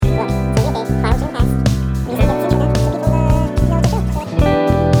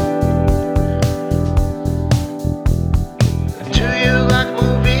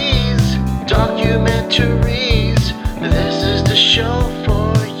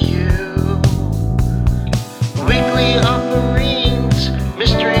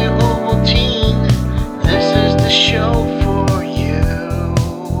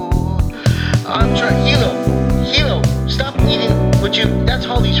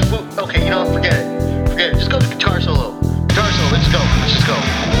Okay, forget it. Forget it. Just go to guitar solo. Guitar solo. Let's go. Let's just go.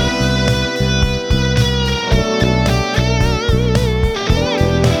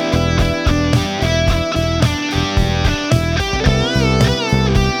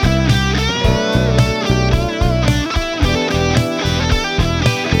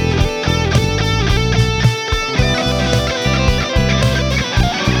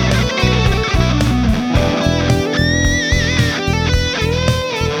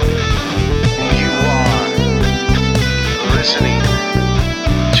 You are listening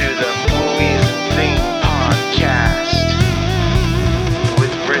to the Movies and Thing podcast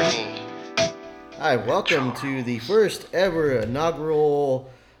with Brittany. Hi, welcome to the first ever inaugural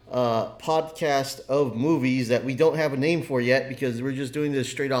podcast of movies that we don't have a name for yet because we're just doing this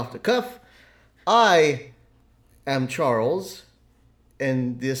straight off the cuff. I am Charles,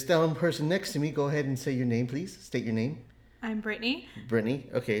 and the astounding person next to me, go ahead and say your name, please. State your name. I'm Brittany. Brittany.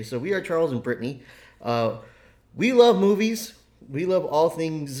 Okay, so we are Charles and Brittany. We love movies. We love all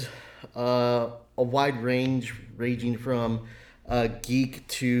things, a wide range, ranging from geek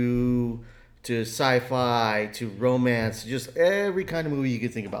to sci-fi to romance, just every kind of movie you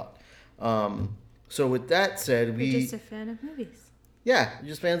could think about. So with that said, We're just a fan of movies. yeah, we're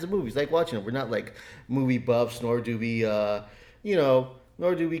just fans of movies, like watching them. We're not like movie buffs, nor do we, nor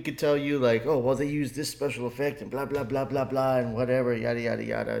do we could tell you like, oh, well, they use this special effect and blah blah blah blah blah and whatever, yada yada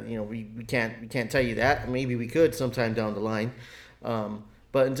yada. We can't tell you that. Maybe we could sometime down the line,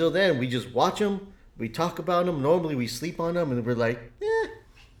 but until then, we just watch them. We talk about them. Normally, we sleep on them, and we're like,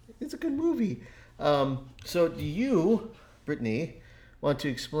 it's a good movie. So do you, Brittany, want to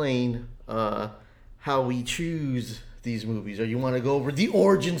explain how we choose these movies, or you want to go over the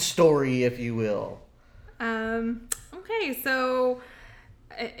origin story, if you will? Okay, so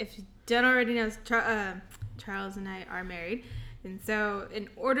if you don't already know, Charles and I are married. And so in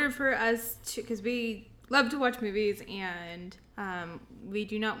order for us to, because we love to watch movies and we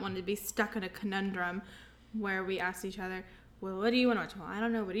do not want to be stuck in a conundrum where we ask each other, well, what do you want to watch? Well, I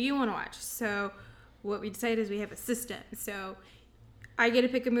don't know. What do you want to watch? So what we decided is we have a system. So I get to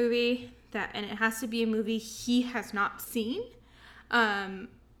pick a movie and it has to be a movie he has not seen.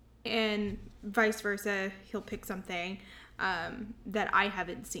 And vice versa, he'll pick something that I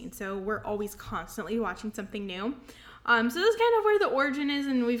haven't seen. So we're always constantly watching something new. So that's kind of where the origin is,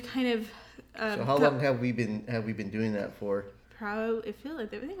 and we've kind of. So how long have we been doing that for? Probably, I feel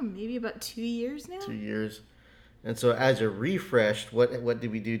like maybe about 2 years now. 2 years. And so, as a refresh, what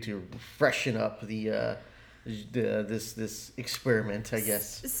did we do to freshen up this experiment? I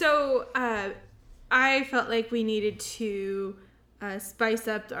guess. So I felt like we needed to spice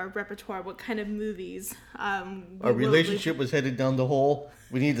up our repertoire. What kind of movies? Our relationship was headed down the hole.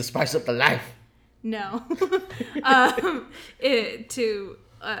 We needed to spice up the life. No. I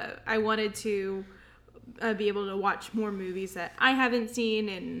wanted to be able to watch more movies that I haven't seen,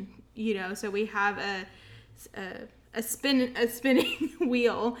 and so we have a spinning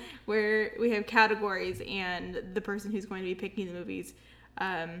wheel where we have categories, and the person who's going to be picking the movies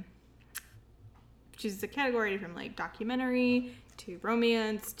chooses a category from like documentary to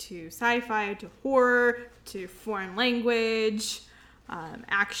romance to sci-fi to horror to foreign language,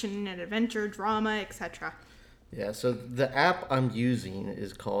 action and adventure, drama, etc. Yeah, so the app I'm using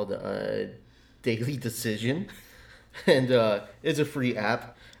is called Daily Decision, and it's a free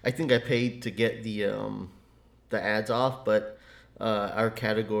app. I think I paid to get the ads off, but our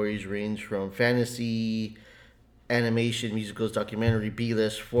categories range from fantasy, animation, musicals, documentary,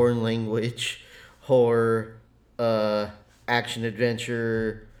 B-list, foreign language, horror, action,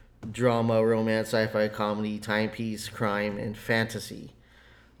 adventure, drama, romance, sci-fi, comedy, timepiece, crime, and fantasy.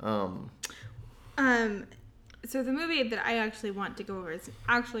 So the movie that I actually want to go over is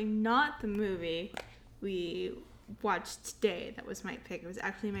actually not the movie we watched today. That was my pick. It was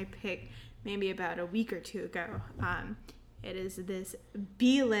actually my pick maybe about a week or two ago. It is this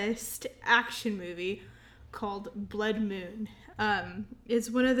B-list action movie called Blood Moon. It's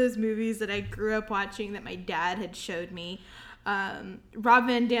one of those movies that I grew up watching that my dad had showed me. Rob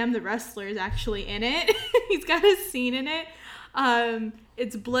Van Dam, the wrestler, is actually in it. He's got a scene in it.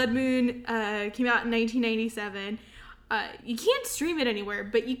 It's Blood Moon, came out in 1997. You can't stream it anywhere,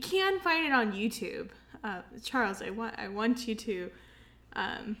 but you can find it on YouTube. Charles, I want you to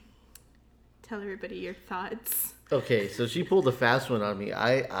tell everybody your thoughts. Okay, so she pulled a fast one on me.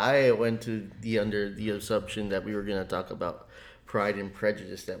 I went to under the assumption that we were going to talk about Pride and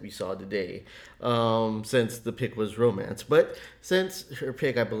Prejudice that we saw today, since the pick was romance. But since her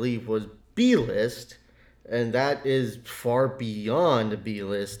pick, I believe, was B-list, and that is far beyond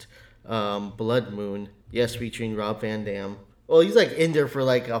B-list, Blood Moon, yes, featuring Rob Van Dam. Well, he's like in there for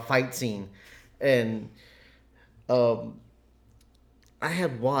like a fight scene, and I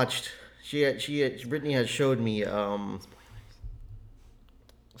had watched. Brittany had showed me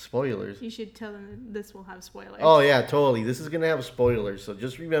spoilers. You should tell them that this will have spoilers. Oh yeah, totally. This is gonna have spoilers, so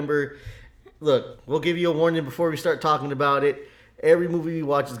just remember. Look, we'll give you a warning before we start talking about it. Every movie we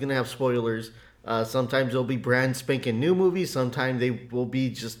watch is gonna have spoilers. Sometimes they'll be brand spanking new movies. Sometimes they will be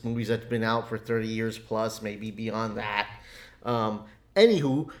just movies that's been out for 30 years plus, maybe beyond that.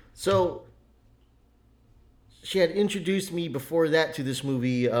 Anywho, so she had introduced me before that to this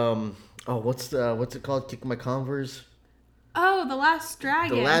movie. What's it called? Kick My Converse. Oh, The Last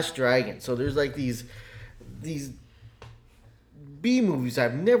Dragon. The Last Dragon. So there's like these B movies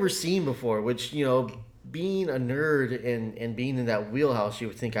I've never seen before, which, you know, being a nerd and being in that wheelhouse, you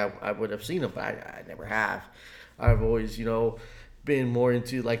would think I would have seen them, but I never have. I've always, you know, been more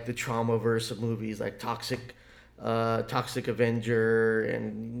into like the trauma verse of movies, like Toxic Avenger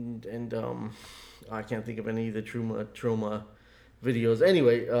and I can't think of any of the trauma videos.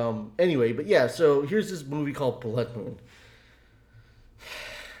 Anyway, but yeah, so here's this movie called Blood Moon.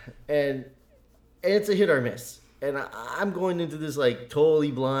 And it's a hit or miss. And I'm going into this like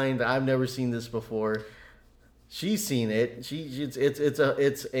totally blind. I've never seen this before. She's seen it.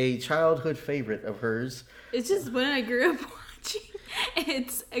 It's a childhood favorite of hers. It's just when I grew up watching.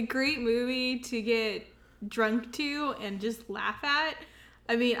 It's a great movie to get drunk to and just laugh at.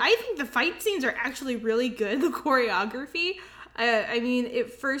 I mean, I think the fight scenes are actually really good. The choreography. I mean,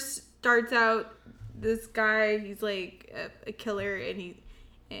 it first starts out, this guy, he's like a killer, and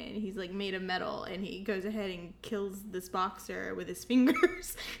he's like made of metal, and he goes ahead and kills this boxer with his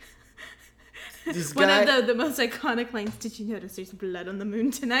fingers. One of the most iconic lines, "Did you notice there's blood on the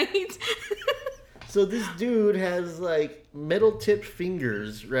moon tonight?" So this dude has like metal tipped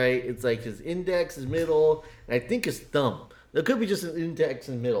fingers, right? It's like his index, his middle, and I think his thumb. It could be just an index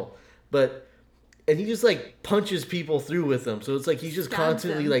and middle, and he just like punches people through with them. So it's like he's just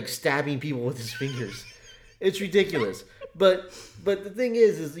constantly like stabbing people with his fingers. It's ridiculous. But the thing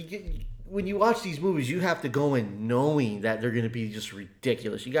is when you watch these movies, you have to go in knowing that they're going to be just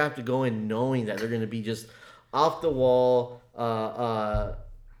ridiculous. You have to go in knowing that they're going to be just off the wall,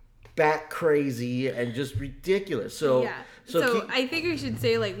 bat crazy, and just ridiculous. So yeah. So I think we should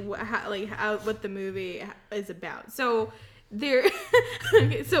say what the movie is about. So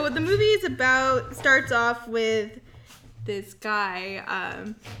so what the movie is about starts off with this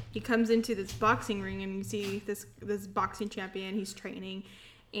guy. He comes into this boxing ring, and you see this boxing champion. He's training,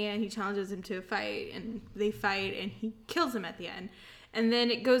 and he challenges him to a fight, and they fight, and he kills him at the end. And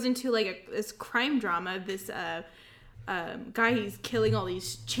then it goes into like this crime drama. This guy, he's killing all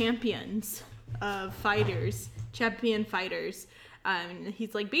these champion fighters.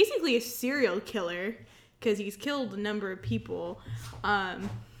 He's like basically a serial killer because he's killed a number of people. And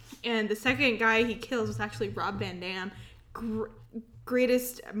the second guy he kills was actually Rob Van Dam.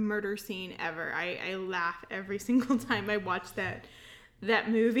 Greatest murder scene ever. I laugh every single time I watch that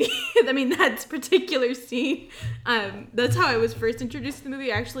movie. I mean, that particular scene. That's how I was first introduced to the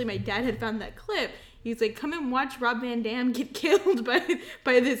movie. Actually, my dad had found that clip. He's like, come and watch Rob Van Dam get killed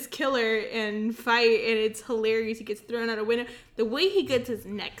by this killer and fight, and it's hilarious. He gets thrown out a window. The way he gets his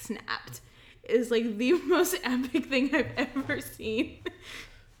neck snapped is like the most epic thing I've ever seen.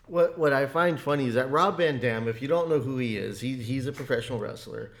 What I find funny is that Rob Van Dam, if you don't know who he is, he's a professional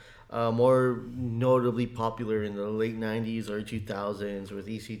wrestler. More notably popular in the late 90s or 2000s with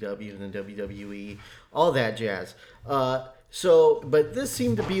ECW and then WWE, all that jazz. But this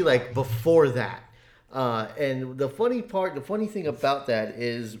seemed to be like before that. And the funny thing about that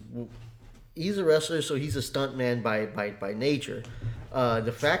is he's a wrestler, so he's a stuntman by nature.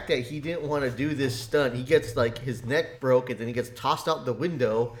 The fact that he didn't want to do this stunt, he gets like his neck broke and then he gets tossed out the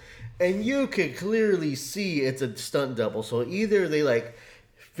window, and you can clearly see it's a stunt double. So either they like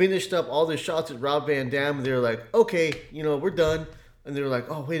finished up all the shots at Rob Van Dam and they're like, okay, we're done. And they were like,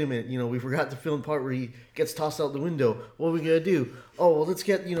 oh, wait a minute, we forgot to film the part where he gets tossed out the window. What are we going to do? Oh, well, let's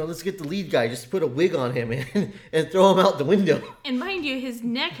get the lead guy, just put a wig on him and throw him out the window. And mind you, his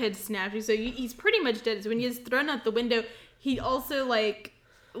neck had snapped, so he's pretty much dead. So when he gets thrown out the window, he also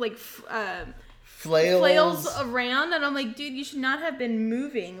flails around, and I'm like, dude, you should not have been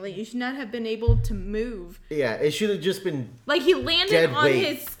moving. Like, you should not have been able to move. Yeah, it should have just been like he landed on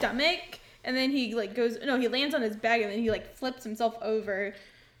his stomach. And then he he lands on his back, and then he flips himself over.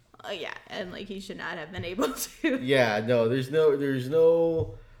 And he should not have been able to. Yeah, no, there's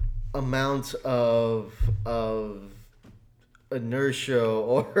no amount of inertia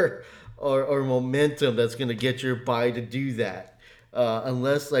or momentum that's gonna get your body to do that,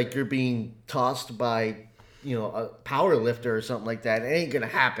 unless you're being tossed by a power lifter or something like that. It ain't gonna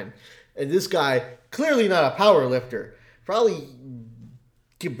happen. And this guy, clearly not a power lifter, probably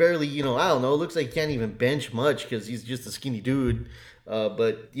can barely, I don't know. Looks like he can't even bench much because he's just a skinny dude.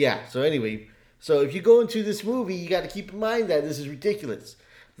 But yeah. So anyway, so if you go into this movie, you got to keep in mind that this is ridiculous.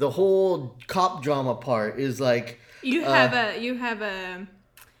 The whole cop drama part is like you have a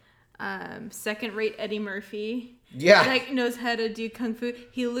second-rate Eddie Murphy. Yeah, like knows how to do kung fu.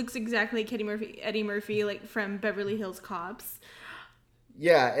 He looks exactly like Eddie Murphy, like from Beverly Hills Cops.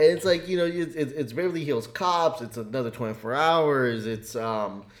 Yeah, and it's like it's Beverly Hills Cops. It's Another 24 Hours. It's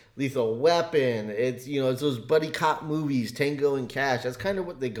Lethal Weapon. It's those buddy cop movies, Tango and Cash. That's kind of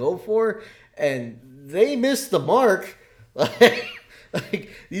what they go for, and they miss the mark. Like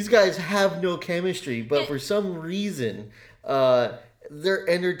these guys have no chemistry, but for some reason, they're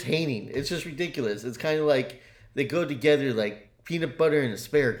entertaining. It's just ridiculous. It's kind of like they go together like peanut butter and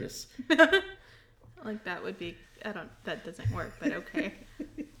asparagus. Like that would be, that doesn't work, but okay.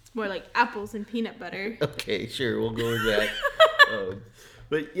 It's more like apples and peanut butter. Okay, sure, we'll go with that.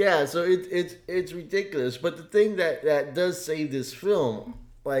 But yeah, so it's ridiculous. But the thing that does save this film,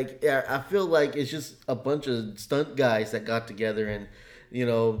 like, I feel like it's just a bunch of stunt guys that got together, and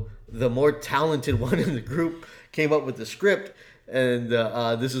the more talented one in the group came up with the script, and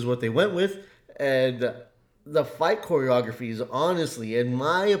this is what they went with. And the fight choreography is honestly, in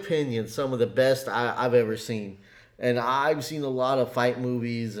my opinion, some of the best I've ever seen. And I've seen a lot of fight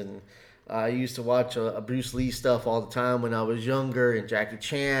movies, and I used to watch Bruce Lee stuff all the time when I was younger, and Jackie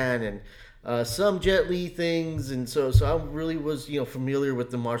Chan, and some Jet Li things. And so I really was, familiar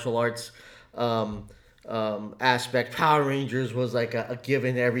with the martial arts aspect. Power Rangers was like a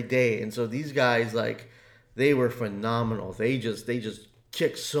given every day. And so these guys, like, they were phenomenal. They just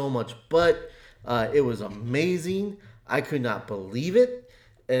kicked so much butt. It was amazing. I could not believe it.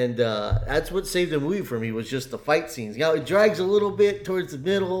 And that's what saved the movie for me, was just the fight scenes. It drags a little bit towards the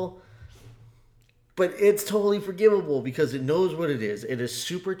middle, but it's totally forgivable because it knows what it is. It is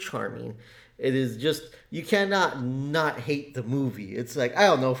super charming. It is just, you cannot not hate the movie. It's like, I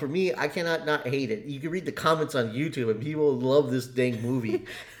don't know, for me, I cannot not hate it. You can read the comments on YouTube and people love this dang movie.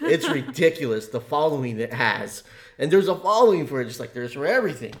 It's ridiculous, the following it has. And there's a following for it, just like there's for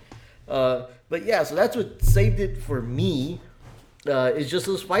everything. But yeah, so that's what saved it for me. Is just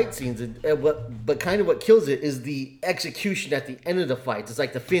those fight scenes, but kind of what kills it is the execution at the end of the fights. It's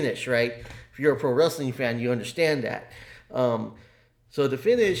like the finish, right? If you're a pro wrestling fan, you understand that. So the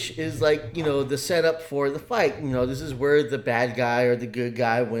finish is like, the setup for the fight. This is where the bad guy or the good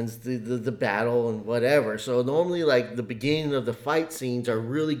guy wins the battle and whatever. So normally, like, the beginning of the fight scenes are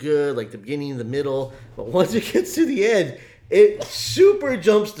really good, like the beginning and the middle. But once it gets to the end, it super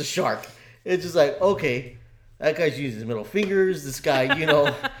jumps the shark. It's just like, okay, that guy's using his middle fingers. This guy,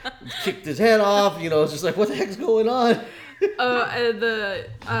 kicked his head off. It's just like, what the heck's going on? The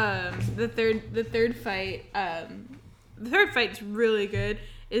third fight. The third fight's really good.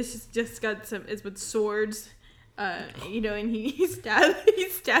 It's just got it's with swords. And he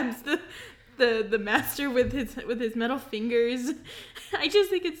stabs the master with his metal fingers. I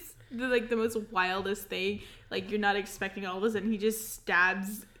just think it's the most wildest thing. Like, you're not expecting, all of a sudden he just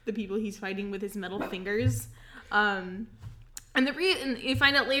stabs the people he's fighting with his metal fingers. And you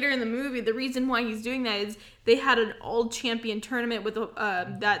find out later in the movie, the reason why he's doing that is they had an old champion tournament with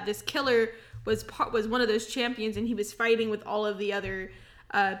that this killer was one of those champions, and he was fighting with all of the other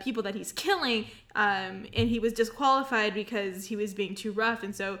people that he's killing, and he was disqualified because he was being too rough,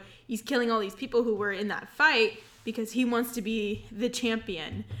 and so he's killing all these people who were in that fight because he wants to be the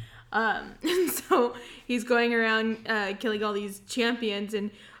champion. And so he's going around killing all these champions,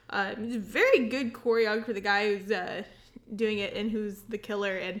 and it's very good choreography, the guy who's doing it and who's the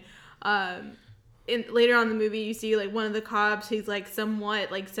killer. And later on in the movie, you see like one of the cops, he's like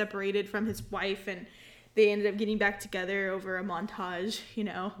somewhat like separated from his wife, and they ended up getting back together over a montage,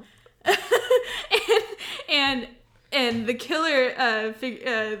 and the killer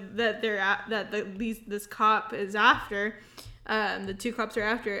this cop is after, the two cops are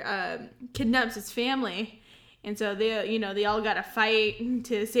after, kidnaps his family. And so they all got to fight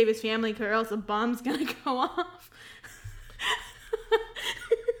to save his family, or else a bomb's gonna go off.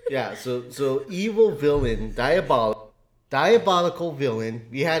 Yeah, so evil villain, diabolical villain.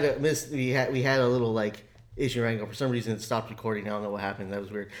 We had a little like issue right now. For some reason it stopped recording. I don't know what happened. That was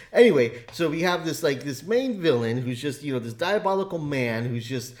weird. Anyway, so we have this main villain who's just this diabolical man who's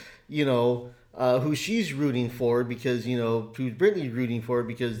just who she's rooting for because who Brittany's rooting for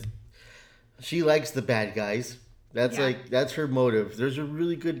because she likes the bad guys. That's her motive. There's a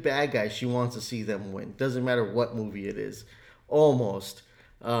really good bad guy. She wants to see them win. Doesn't matter what movie it is. Almost.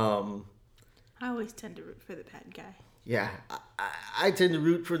 I I always tend to root for the bad guy. Yeah, I tend to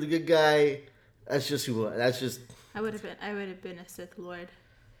root for the good guy. That's just who. That's just. I would have been a Sith Lord.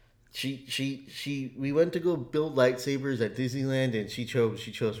 We went to go build lightsabers at Disneyland, and she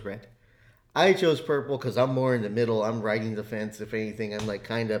chose red. I chose purple because I'm more in the middle. I'm riding the fence. If anything, I'm like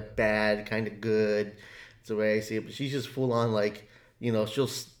kind of bad, kind of good. That's the way I see it. But she's just full on like,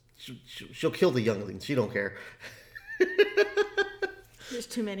 she'll kill the younglings. She don't care. There's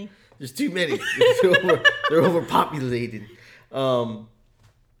too many. There's too many. They're overpopulated.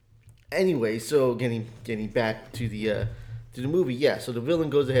 Anyway, so getting back to the movie, yeah. So the villain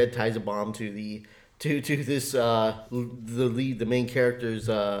goes ahead, ties a bomb to this the main character's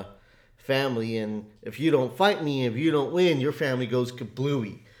family, and if you don't fight me, if you don't win, your family goes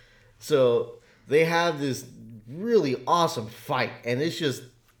kablooey. So they have this really awesome fight, and it's just.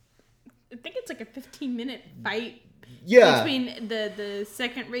 I think it's like a 15-minute fight. Yeah. Between the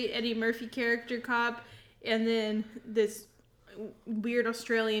second-rate Eddie Murphy character cop and then this weird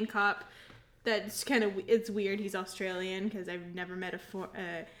Australian cop. That's it's weird. He's Australian because I've never met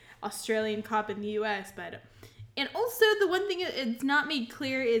a Australian cop in the U.S. And also the one thing it's not made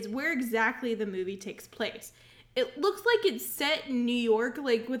clear is where exactly the movie takes place. It looks like it's set in New York,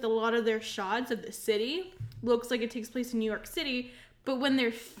 like with a lot of their shots of the city. Looks like it takes place in New York City, but when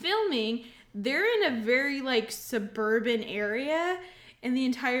they're filming, they're in a very like suburban area in the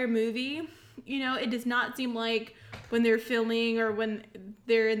entire movie. It does not seem like when they're filming or when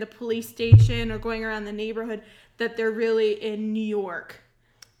they're in the police station or going around the neighborhood that they're really in New York.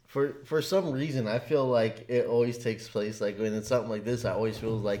 For some reason, I feel like it always takes place, like when it's something like this, I always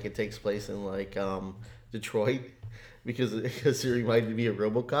feel like it takes place in like Detroit because it reminded me of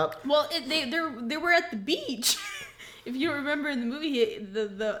RoboCop. Well, they were at the beach. If you remember in the movie,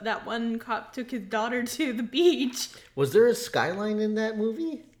 that one cop took his daughter to the beach. Was there a skyline in that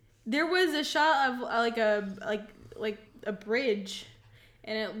movie? There was a shot of like a bridge,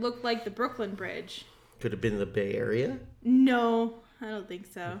 and it looked like the Brooklyn Bridge. Could have been the Bay Area. No, I don't think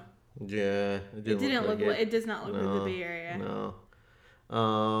so. Yeah, it didn't look like it. It does not look like the Bay Area.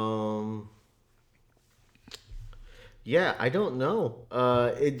 No. Yeah, I don't know.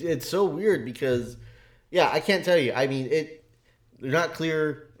 It's so weird because, yeah, I can't tell you. I mean, they're not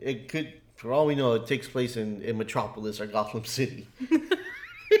clear. It could, for all we know, it takes place in Metropolis or Gotham City,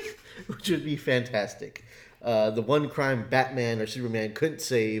 which would be fantastic. The one crime Batman or Superman couldn't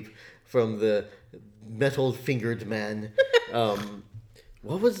save from the metal-fingered man. I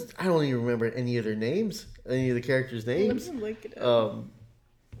don't even remember any of their names, any of the characters' names. Let me look it up.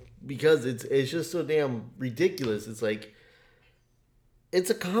 Because it's just so damn ridiculous. It's like, it's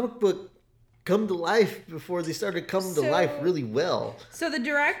a comic book come to life before they started coming to life really well. So the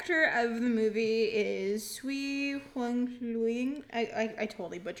director of the movie is Sui Huang Luing. I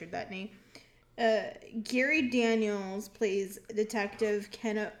totally butchered that name. Gary Daniels plays Detective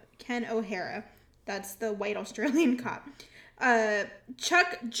Ken O'Hara. That's the white Australian cop.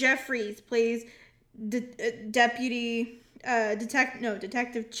 Chuck Jeffries plays Detective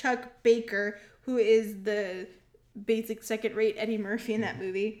Chuck Baker, who is the basic second-rate Eddie Murphy in that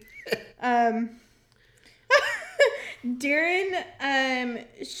movie. Darren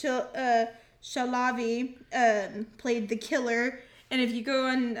Shalavi played the killer, and if you go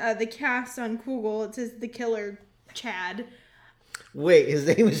on the cast on Google, it says the killer Chad. Wait, his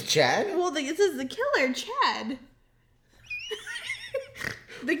name is Chad? Well, it says the killer Chad.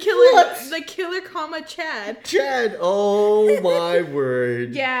 The killer, comma, Chad. Chad, oh my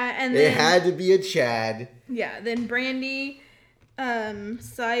word. Yeah, and then... It had to be a Chad. Yeah, then Brandy, Silfe,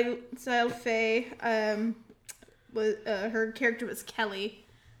 was, her character was Kelly,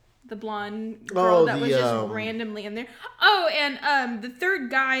 the blonde girl that was just randomly in there. Oh, and the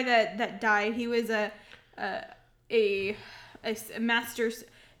third guy that died, he was a master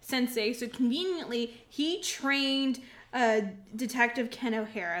sensei, so conveniently, he trained... Detective Ken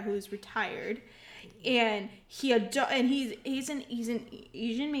O'Hara, who's retired, and he's an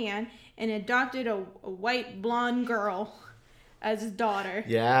Asian man and adopted a white blonde girl as his daughter.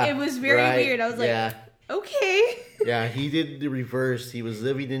 Yeah, it was very weird. I was like, okay. Yeah, he did the reverse. He was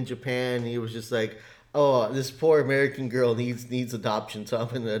living in Japan. And he was just like, oh, this poor American girl needs adoption, so I'm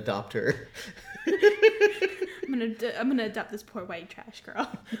gonna adopt her. I'm gonna adopt this poor white trash girl.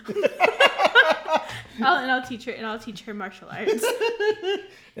 I'll teach her martial arts.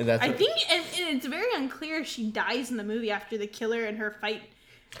 And I think it's very unclear if she dies in the movie after the killer and her fight.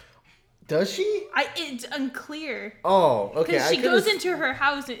 Does she? It's unclear. Oh, okay. Because she goes into her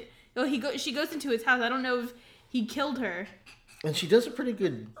house. She goes into his house. I don't know if he killed her. And she does a pretty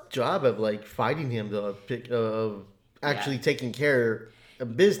good job of like fighting him, though, of actually taking care a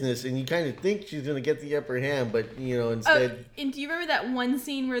business, and you kind of think she's gonna get the upper hand, but instead. And do you remember that one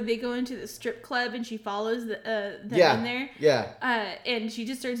scene where they go into the strip club and she follows them in there? Yeah. And she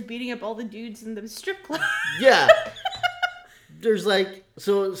just starts beating up all the dudes in the strip club. Yeah. There's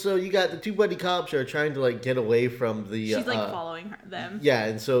so you got the two buddy cops are trying to get away from the. She's following them. Yeah,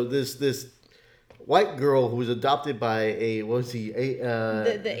 and so this white girl who was adopted by the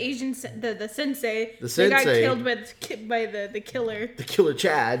Asian the sensei. The sensei. They got killed by the killer. The killer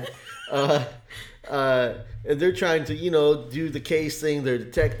Chad. And they're trying to do the case thing. They're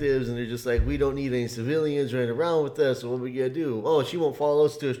detectives, and they're just like, we don't need any civilians running around with us. So what are we gonna do? Oh, she won't follow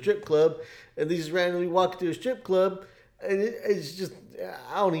us to a strip club, and they just randomly walk to a strip club. And it's just,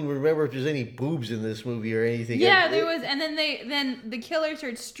 I don't even remember if there's any boobs in this movie or anything. Yeah, there was, and then the killer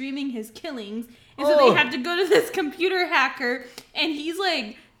starts streaming his killings, and so they have to go to this computer hacker, and he's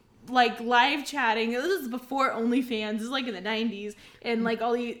like live chatting. This is before OnlyFans. This is in the 90s, and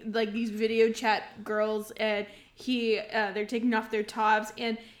all these video chat girls, and they're taking off their tops,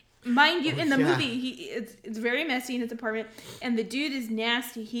 and mind you, in the movie, it's very messy in his apartment, and the dude is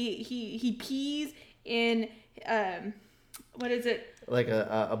nasty. He pees in what is it? Like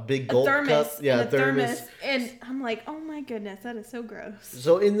a big gulp cup? Yeah, a thermos. And I'm like, oh my goodness, that is so gross.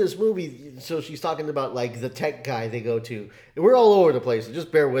 So in this movie, she's talking about the tech guy they go to. We're all over the place, so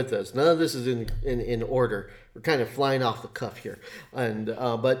just bear with us. None of this is in order. We're kind of flying off the cuff here. And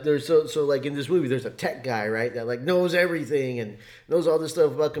but there's so in this movie, there's a tech guy, right, that knows everything and knows all this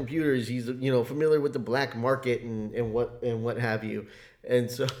stuff about computers. He's familiar with the black market and what have you. And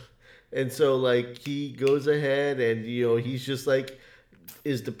so he goes ahead and he's just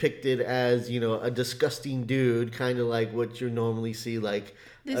is depicted as a disgusting dude, kind of like what you normally see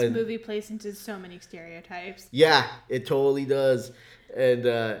this movie plays into so many stereotypes. Yeah, it totally does. And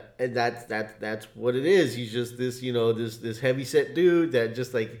that's what it is. He's just this this heavy set dude that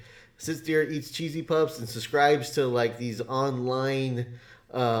just sits there, eats cheesy puffs, and subscribes to these online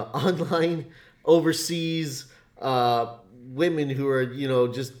overseas women who are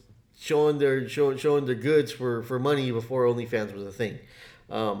just showing their goods for money before OnlyFans was a thing.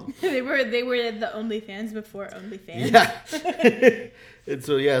 They were the OnlyFans before OnlyFans. Yeah. And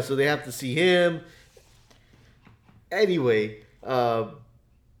so they have to see him. Anyway, to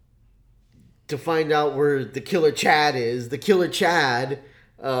find out where the killer Chad is, and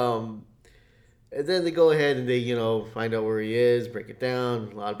then they go ahead and they find out where he is, break it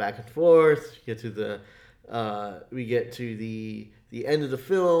down, a lot of back and forth. We get to the end of the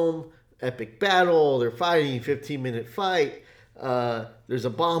film, epic battle. They're fighting, 15-minute fight. There's a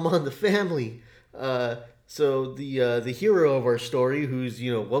bomb on the family. So the hero of our story, who's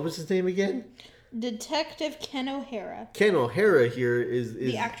what was his name again? Detective Ken O'Hara. Ken O'Hara here is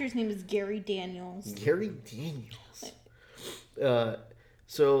the actor's name is Gary Daniels. Gary Daniels.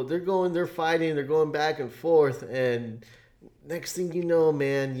 So they're fighting, they're going back and forth, and next thing you know,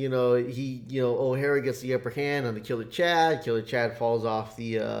 man, O'Hara gets the upper hand on the killer Chad. Killer Chad falls off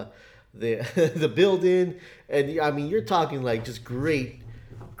the building, and I mean, you're talking just great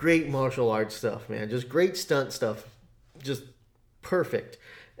martial arts stuff, man. Just great stunt stuff, just perfect.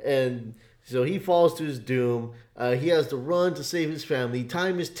 And so he falls to his doom. He has to run to save his family.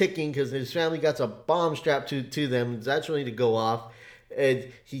 Time is ticking because his family got a bomb strapped to them. It's actually to go off,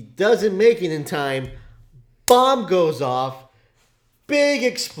 and he doesn't make it in time. Bomb goes off. Big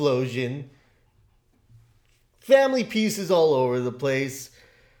explosion. Family pieces all over the place.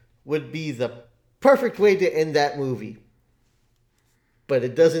 Would be the perfect way to end that movie. But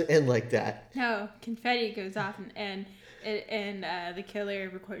it doesn't end like that. No, confetti goes off and the killer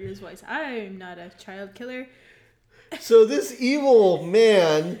recorded his voice. I'm not a child killer. So this evil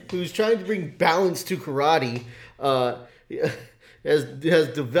man who's trying to bring balance to karate has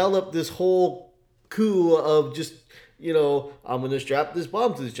developed this whole coup of just, I'm going to strap this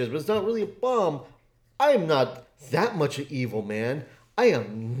bomb to his chest, but it's not really a bomb. I am not that much an evil man. I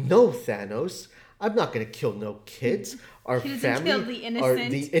am no Thanos. I'm not going to kill no kids. Our family kill the innocent. Are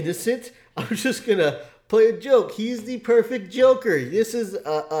the innocent. I'm just going to play a joke. He's the perfect Joker. This is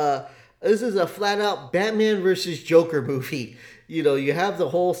a flat out Batman versus Joker movie. You have the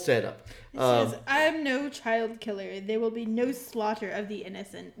whole setup. It says, I'm no child killer. There will be no slaughter of the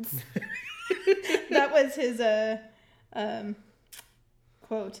innocents. That was his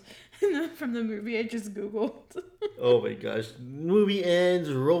quote from the movie I just Googled. Oh my gosh. Movie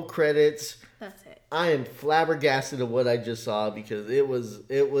ends, roll credits. That's it. I am flabbergasted at what I just saw because it was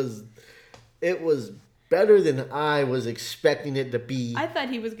better than I was expecting it to be. I thought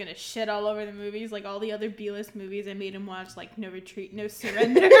he was gonna shit all over the movies, like all the other B-list movies I made him watch, like No Retreat, No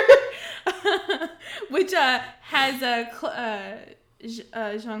Surrender, which has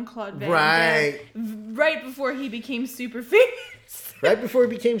Jean-Claude Van Right. Damme right before he became super famous. Right before he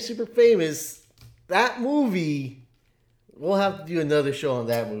became super famous, that movie, we'll have to do another show on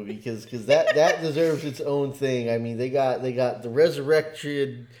that movie because that deserves its own thing. I mean, they got the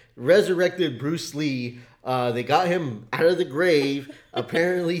resurrected Bruce Lee. They got him out of the grave,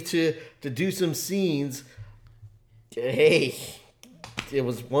 apparently to do some scenes. Hey, it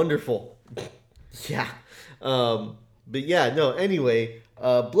was wonderful. Yeah. But yeah, no, anyway,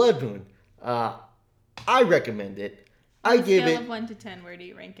 Blood Moon. I recommend it. I give Scale it of 1 to 10, where do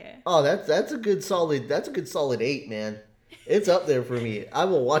you rank it? Oh, that's a good solid 8, man. It's up there for me. I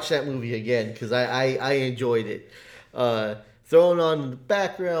will watch that movie again because I enjoyed it. Throwing on in the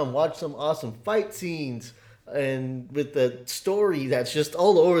background, watch some awesome fight scenes, and with the story that's just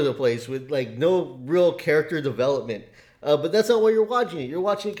all over the place with like no real character development. But that's not why you're watching it. You're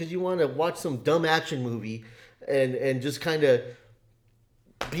watching it because you want to watch some dumb action movie and just kind of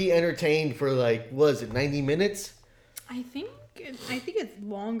be entertained for like, what is it, 90 minutes? I think it's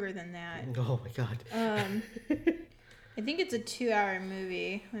longer than that. Oh my god. I think it's a 2-hour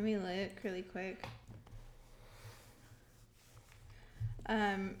movie. Let me look really quick.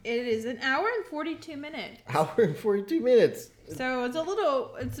 It is an hour and 42 minutes. Hour and 42 minutes. So it's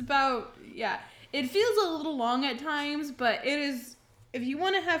about, yeah. It feels a little long at times, but it is, if you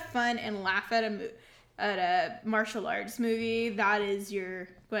want to have fun and laugh at a martial arts movie, that is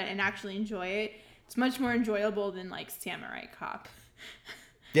and actually enjoy it. It's much more enjoyable than like Samurai Cop.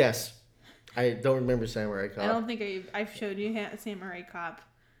 Yes. I don't remember Samurai Cop. I don't think I've showed you Samurai Cop.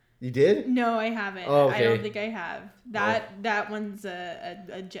 You did? No, I haven't. Oh, okay. I don't think I have. That one's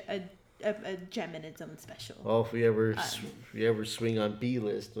a gem in its own special. Oh, if we ever swing on B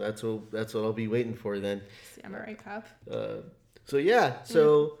list, that's what I'll be waiting for then. Samurai Cop. So yeah,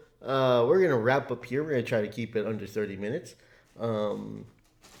 we're gonna wrap up here. We're gonna try to keep it under 30 minutes.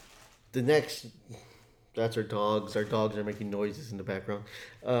 The next, that's our dogs. Our dogs are making noises in the background.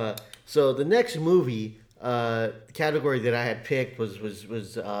 So the next movie, category that I had picked was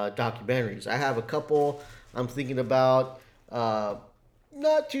documentaries. I have a couple I'm thinking about.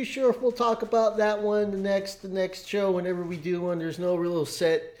 Not too sure if we'll talk about that one the next show whenever we do one. There's no real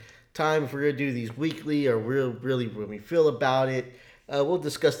set time if we're gonna do these weekly or really when we feel about it. We'll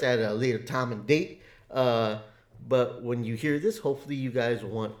discuss that at a later time and date. But when you hear this, hopefully you guys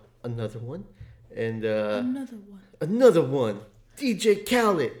want another one. And another one. DJ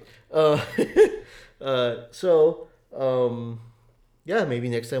Khaled. Yeah, maybe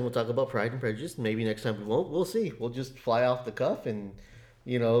next time we'll talk about Pride and Prejudice. Maybe next time we won't. We'll see. We'll just fly off the cuff and,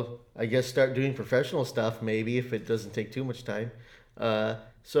 I guess start doing professional stuff maybe if it doesn't take too much time. I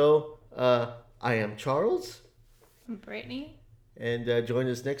am Charles. I'm Brittany. And join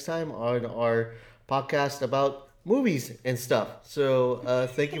us next time on our podcast about movies and stuff. So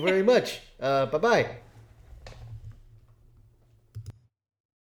thank you very much. Bye-bye.